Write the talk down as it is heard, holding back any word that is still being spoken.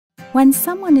When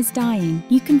someone is dying,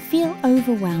 you can feel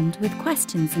overwhelmed with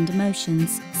questions and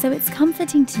emotions, so it's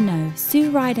comforting to know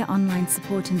Sue Ryder online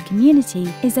support and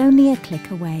community is only a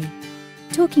click away.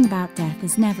 Talking about death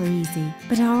is never easy,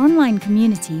 but our online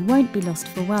community won't be lost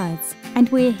for words, and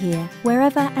we're here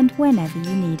wherever and whenever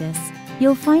you need us.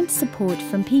 You'll find support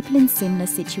from people in similar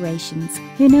situations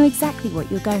who know exactly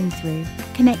what you're going through,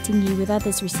 connecting you with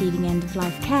others receiving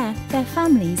end-of-life care, their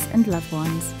families and loved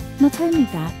ones. Not only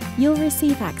that, you'll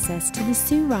receive access to the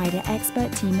Sue Ryder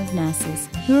expert team of nurses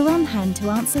who are on hand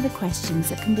to answer the questions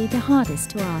that can be the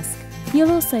hardest to ask. You'll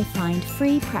also find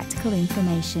free practical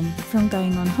information from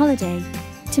going on holiday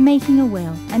to making a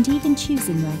will and even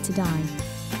choosing where to die.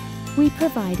 We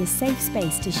provide a safe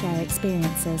space to share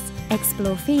experiences,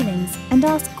 explore feelings and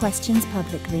ask questions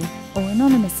publicly or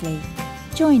anonymously.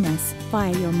 Join us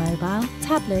via your mobile,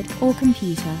 tablet or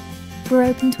computer. We're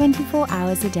open 24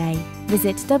 hours a day.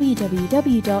 Visit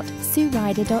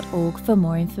www.sueryder.org for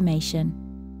more information.